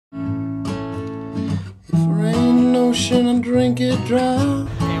ocean and drink it dry.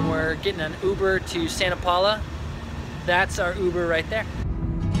 And we're getting an Uber to Santa Paula. That's our Uber right there.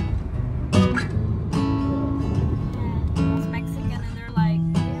 It's Mexican and they're like,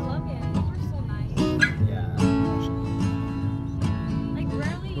 they love it. We're so nice. Yeah. Like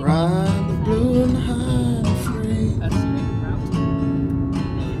rarely. Ride the blue and high and free. That's the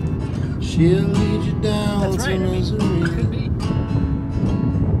route. She'll lead you down That's to right. misery. Could be.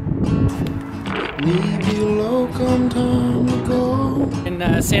 Leave you low come time to go. In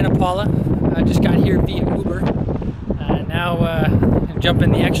Santa Paula, I just got here via Uber. Now jump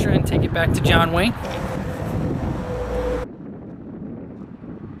in the extra and take it back to John Wayne.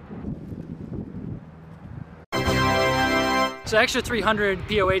 So extra 300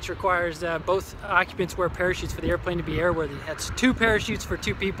 POH requires both occupants wear parachutes for the airplane to be airworthy. That's 2 parachutes for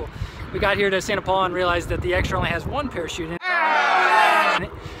 2 people. We got here to Santa Paula and realized that the extra only has 1 parachute in it.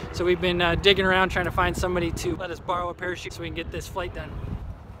 So we've been digging around trying to find somebody to let us borrow a parachute so we can get this flight done.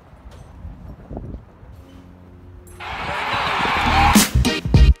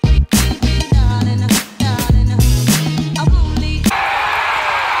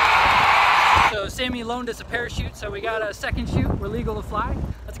 So Sammy loaned us a parachute, so we got a second chute. We're legal to fly.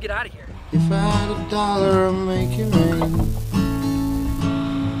 Let's get out of here. If I had $1, I'd make it rain.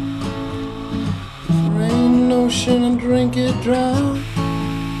 If rain and ocean and drink it dry.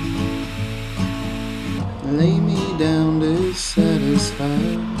 Lay me down to satisfy.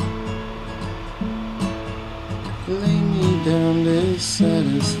 Lay me down to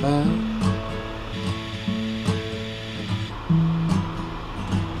satisfy.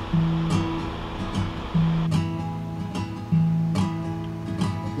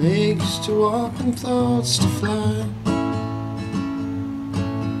 Legs to walk and thoughts to fly.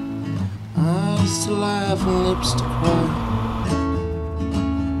 Eyes to laugh and lips to cry.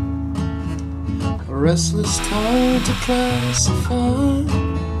 A restless tongue to classify.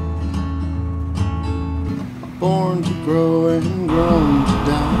 Born to grow and grown to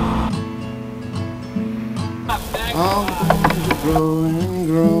die. All born to grow and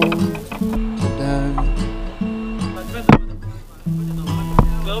grown to die.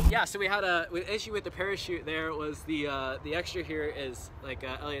 Yeah, so we had an issue with the parachute. There was the extra here is, like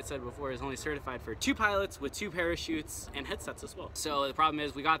Elliot said before, is only certified for 2 pilots with 2 parachutes and headsets as well. So the problem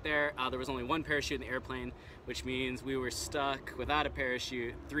is we got there, there was only 1 parachute in the airplane, which means we were stuck without a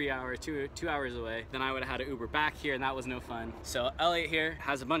parachute 2 hours away. Then I would have had to Uber back here, and that was no fun. So Elliot here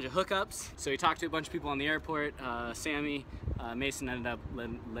has a bunch of hookups. So he talked to a bunch of people on the airport. Sammy Mason ended up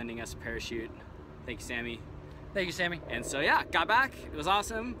lending us a parachute. Thank you, Sammy. Thank you, Sammy. And so yeah, got back, it was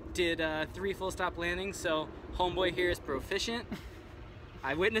awesome. Did 3 full stop landings, so homeboy here is proficient.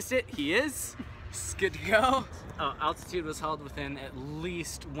 I witnessed it, he is. It's good to go. Altitude was held within at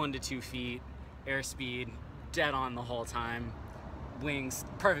least 1 to 2 feet. Airspeed, dead on the whole time. Wings,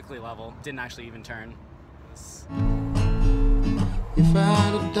 perfectly level, didn't actually even turn. If I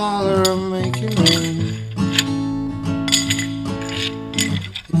had $1, I'd make it rain.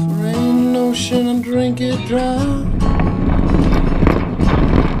 Ocean and drink it dry.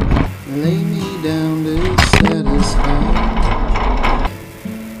 Lay me down to satisfy.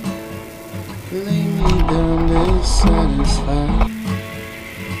 Lay me down to satisfy.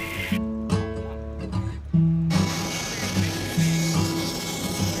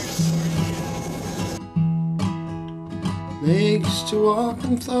 Legs to walk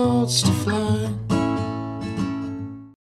and thoughts to fly.